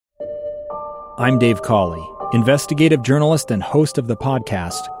I'm Dave Cawley, investigative journalist and host of the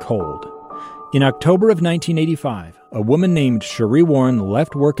podcast Cold. In October of 1985, a woman named Sheree Warren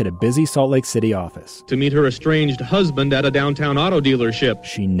left work at a busy Salt Lake City office to meet her estranged husband at a downtown auto dealership.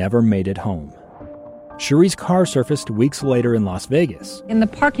 She never made it home. Sheree's car surfaced weeks later in Las Vegas. In the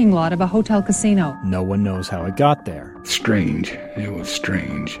parking lot of a hotel casino. No one knows how it got there. Strange. It was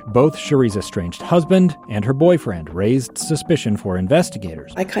strange. Both Sheree's estranged husband and her boyfriend raised suspicion for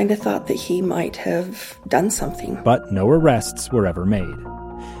investigators. I kind of thought that he might have done something. But no arrests were ever made.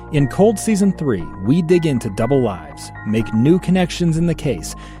 In Cold Season 3, we dig into double lives, make new connections in the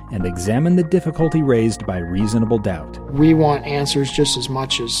case, and examine the difficulty raised by reasonable doubt. We want answers just as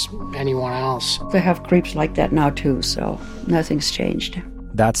much as anyone else. They have creeps like that now too, so nothing's changed.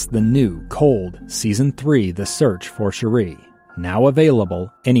 That's the new Cold Season 3, The Search for Sheree, now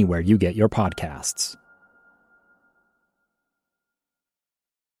available anywhere you get your podcasts.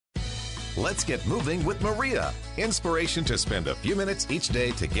 Let's get moving with Maria. Inspiration to spend a few minutes each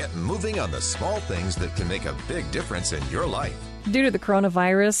day to get moving on the small things that can make a big difference in your life. Due to the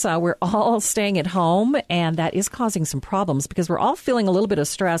coronavirus, we're all staying at home, and that is causing some problems because we're all feeling a little bit of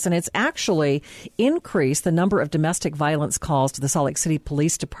stress, and it's actually increased the number of domestic violence calls to the Salt Lake City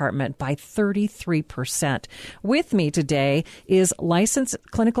Police Department by 33%. With me today is licensed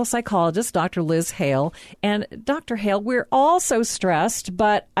clinical psychologist Dr. Liz Hale. And Dr. Hale, we're all so stressed,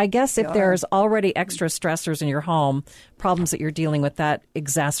 but I guess if there's already extra stressors in your home, problems that you're dealing with, that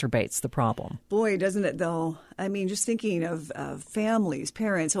exacerbates the problem. Boy, doesn't it, though? I mean, just thinking of families,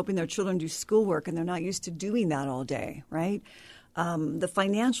 parents, hoping their children do schoolwork, and they're not used to doing that all day, right? The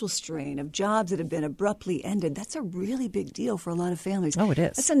financial strain of jobs that have been abruptly ended, that's a really big deal for a lot of families. Oh, it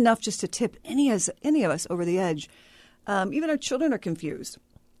is. That's enough just to tip any of us over the edge. Even our children are confused.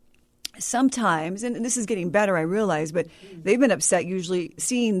 Sometimes, and this is getting better, I realize, but they've been upset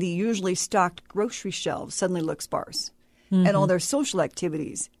seeing the usually stocked grocery shelves suddenly look sparse. And all their social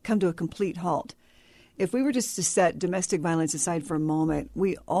activities come to a complete halt. If we were just to set domestic violence aside for a moment,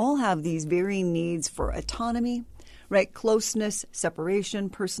 we all have these varying needs for autonomy, right? Closeness, separation,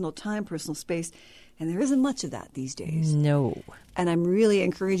 personal time, personal space. And there isn't much of that these days. No. And I'm really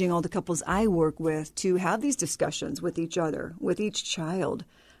encouraging all the couples I work with to have these discussions with each other, with each child.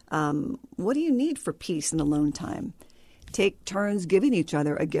 What do you need for peace and alone time? Take turns giving each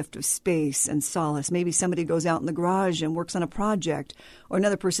other a gift of space and solace. Maybe somebody goes out in the garage and works on a project, or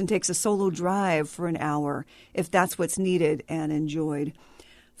another person takes a solo drive for an hour, if that's what's needed and enjoyed.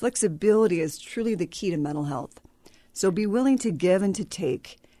 Flexibility is truly the key to mental health. So be willing to give and to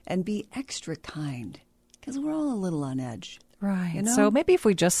take, and be extra kind, because we're all a little on edge. Right. You know? So maybe if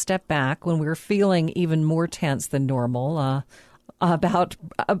we just step back when we're feeling even more tense than normal,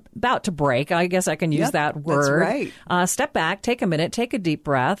 about to break. I guess I can use that word. That's right. Step back, take a minute, take a deep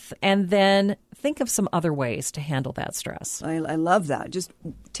breath, and then think of some other ways to handle that stress. I love that. Just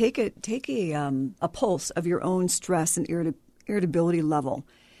take a pulse of your own stress and irritability level.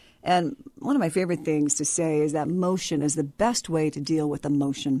 And one of my favorite things to say is that motion is the best way to deal with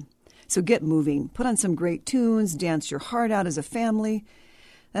emotion. So get moving. Put on some great tunes. Dance your heart out as a family.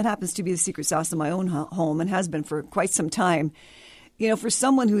 That happens to be the secret sauce in my own home and has been for quite some time. You know, for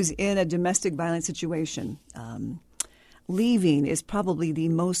someone who's in a domestic violence situation, leaving is probably the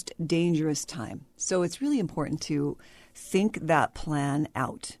most dangerous time. So it's really important to think that plan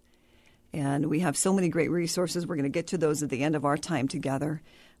out. And we have so many great resources. We're going to get to those at the end of our time together.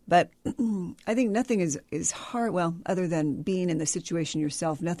 But I think nothing is hard, well, other than being in the situation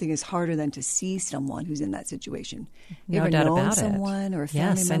yourself, nothing is harder than to see someone who's in that situation. No doubt about someone it. Or a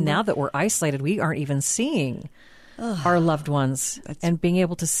family yes, member? And now that we're isolated, we aren't even seeing our loved ones and being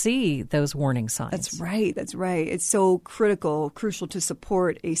able to see those warning signs. That's right. That's right. It's so crucial to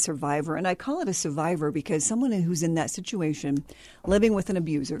support a survivor. And I call it a survivor because someone who's in that situation, living with an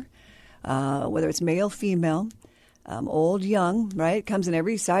abuser, whether it's male, female, old, young, right? Comes in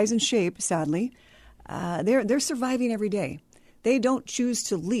every size and shape, sadly. They're surviving every day. They don't choose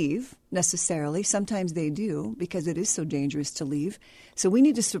to leave necessarily. Sometimes they do because it is so dangerous to leave. So we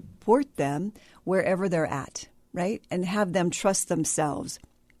need to support them wherever they're at, right? And have them trust themselves.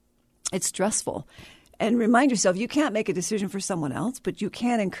 It's stressful. And remind yourself, you can't make a decision for someone else, but you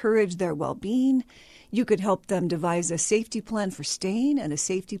can encourage their well-being. You could help them devise a safety plan for staying and a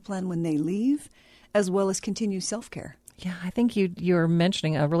safety plan when they leave, as well as continue self-care. Yeah, I think you're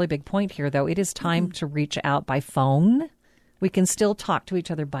mentioning a really big point here, though. It is time to reach out by phone. We can still talk to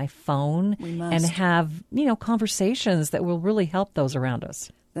each other by phone and have, conversations that will really help those around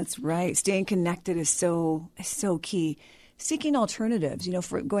us. That's right. Staying connected is so key. Seeking alternatives,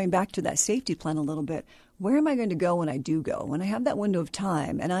 for going back to that safety plan a little bit. Where am I going to go when I do go? When I have that window of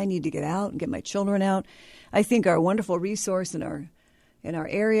time and I need to get out and get my children out, I think our wonderful resource in our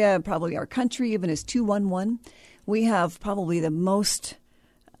area, probably our country, even is 211. We have probably the most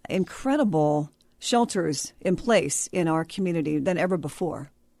incredible shelters in place in our community than ever before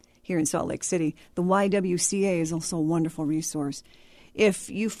here in Salt Lake City. The YWCA is also a wonderful resource. If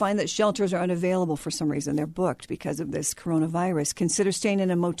you find that shelters are unavailable for some reason, they're booked because of this coronavirus, consider staying in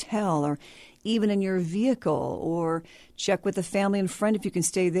a motel or even in your vehicle, or check with a family and friend if you can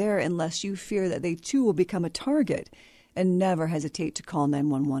stay there unless you fear that they too will become a target. And never hesitate to call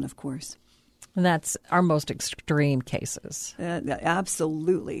 911, of course. And that's our most extreme cases.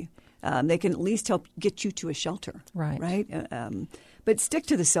 Absolutely. They can at least help get you to a shelter. Right? But stick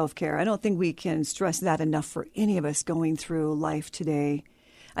to the self-care. I don't think we can stress that enough for any of us going through life today.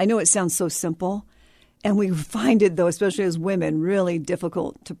 I know it sounds so simple, and we find it, though, especially as women, really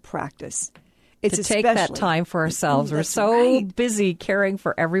difficult to practice. It's to take that time for ourselves. We're so busy caring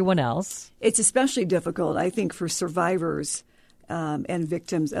for everyone else. It's especially difficult, I think, for survivors and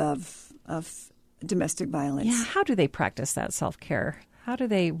victims of domestic violence. Yeah, how do they practice that self-care? How do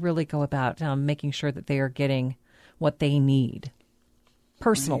they really go about making sure that they are getting what they need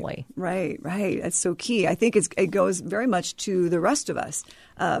personally? Right. That's so key. I think it goes very much to the rest of us.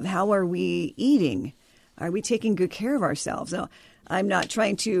 How are we eating? Are we taking good care of ourselves? Now, I'm not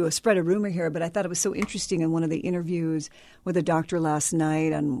trying to spread a rumor here, but I thought it was so interesting in one of the interviews with a doctor last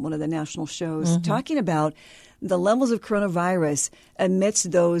night on one of the national shows, talking about the levels of coronavirus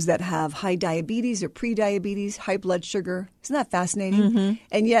amidst those that have high diabetes or pre-diabetes, high blood sugar. Isn't that fascinating?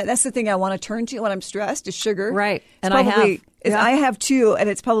 And yet, that's the thing I want to turn to when I'm stressed is sugar. Right. And I have too, and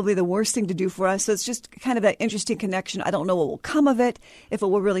it's probably the worst thing to do for us. So it's just kind of that interesting connection. I don't know what will come of it, if it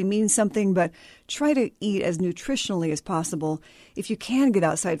will really mean something, but try to eat as nutritionally as possible. If you can get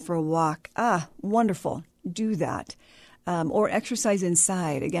outside for a walk, wonderful. Do that. Or exercise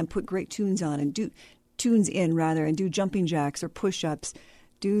inside. Again, put great tunes on and do jumping jacks or push-ups.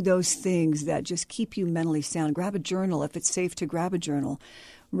 Do those things that just keep you mentally sound. Grab a journal if it's safe to grab a journal.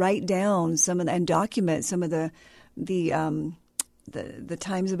 Write down and document some of the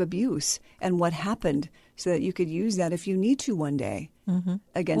times of abuse and what happened, so that you could use that if you need to one day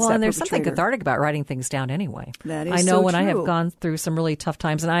against that and there's perpetrator. something cathartic about writing things down anyway. That is I know so when true. I have gone through some really tough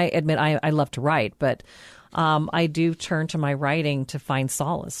times, and I admit I love to write, but I do turn to my writing to find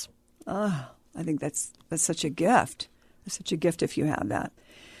solace. I think that's such a gift. It's such a gift if you have that.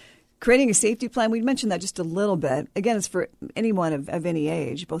 Creating a safety plan, we mentioned that just a little bit. Again, it's for anyone of any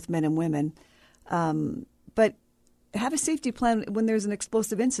age, both men and women. But have a safety plan when there's an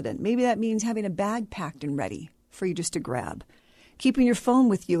explosive incident. Maybe that means having a bag packed and ready for you just to grab. Keeping your phone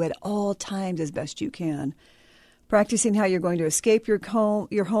with you at all times as best you can. Practicing how you're going to escape your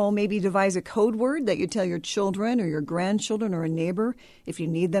home. Maybe devise a code word that you tell your children or your grandchildren or a neighbor if you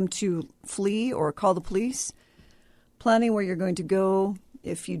need them to flee or call the police. Planning where you're going to go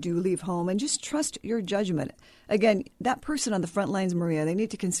if you do leave home, and just trust your judgment. Again, that person on the front lines, Maria, they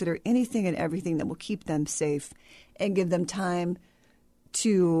need to consider anything and everything that will keep them safe and give them time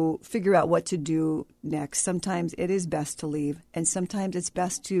to figure out what to do next. Sometimes it is best to leave, and sometimes it's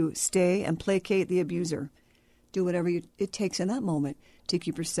best to stay and placate the abuser. Do whatever it takes in that moment to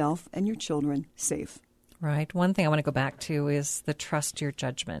keep yourself and your children safe. Right. One thing I want to go back to is the trust your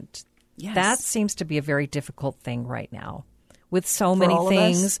judgment. Yes. That seems to be a very difficult thing right now, with so many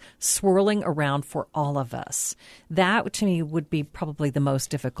things swirling around for all of us. That, to me, would be probably the most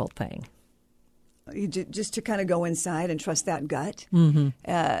difficult thing. Just to kind of go inside and trust that gut.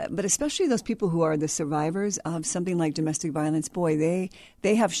 But especially those people who are the survivors of something like domestic violence, boy,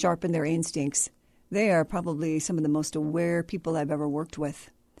 they have sharpened their instincts. They are probably some of the most aware people I've ever worked with,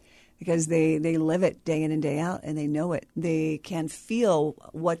 because they live it day in and day out, and they know it. They can feel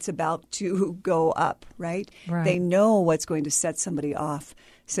what's about to go up, right? They know what's going to set somebody off.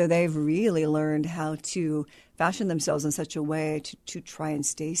 So they've really learned how to fashion themselves in such a way to try and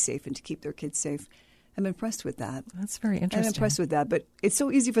stay safe and to keep their kids safe. I'm impressed with that. That's very interesting. I'm impressed with that. But it's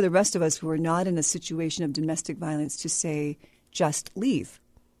so easy for the rest of us who are not in a situation of domestic violence to say, just leave.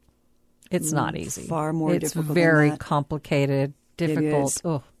 It's not easy. Far more difficult. It's very complicated, difficult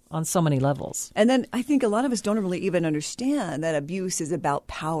on so many levels. And then I think a lot of us don't really even understand that abuse is about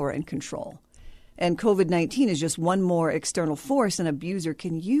power and control. And COVID-19 is just one more external force an abuser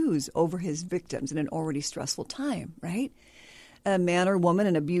can use over his victims in an already stressful time, right? A man or woman,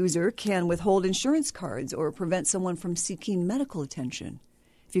 an abuser, can withhold insurance cards or prevent someone from seeking medical attention,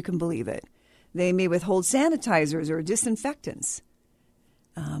 if you can believe it. They may withhold sanitizers or disinfectants.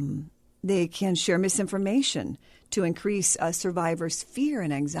 They can share misinformation to increase survivors' fear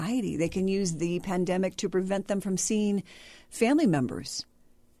and anxiety. They can use the pandemic to prevent them from seeing family members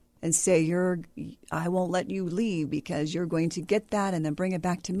and say, I won't let you leave because you're going to get that and then bring it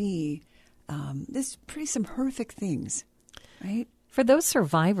back to me. This pretty some horrific things, right? For those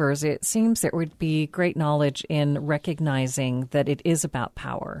survivors, it seems there would be great knowledge in recognizing that it is about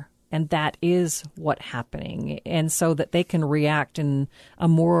power. And that is what's happening. And so that they can react in a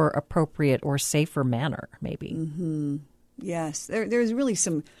more appropriate or safer manner, maybe. Mm-hmm. Yes. There's really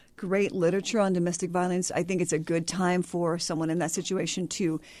some great literature on domestic violence. I think it's a good time for someone in that situation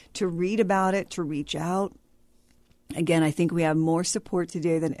to read about it, to reach out. Again, I think we have more support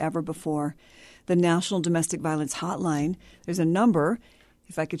today than ever before. The National Domestic Violence Hotline, there's a number,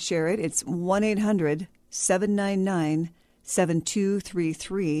 if I could share it, it's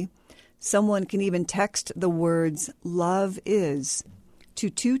 1-800-799-7233. Someone can even text the words "Love is" to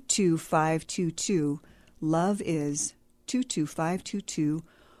 22522. Love is 22522,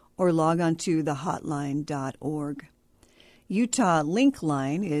 or log on to thehotline.org. Utah Link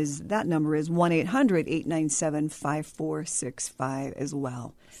Line that number is 1-800-897-5465 as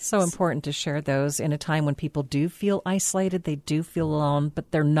well. So important to share those in a time when people do feel isolated, they do feel alone,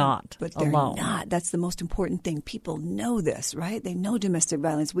 but they're not But they're alone. not. That's the most important thing. People know this, right? They know domestic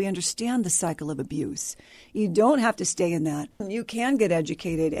violence. We understand the cycle of abuse. You don't have to stay in that. You can get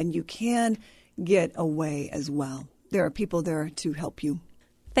educated and you can get away as well. There are people there to help you.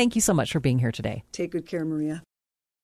 Thank you so much for being here today. Take good care, Maria.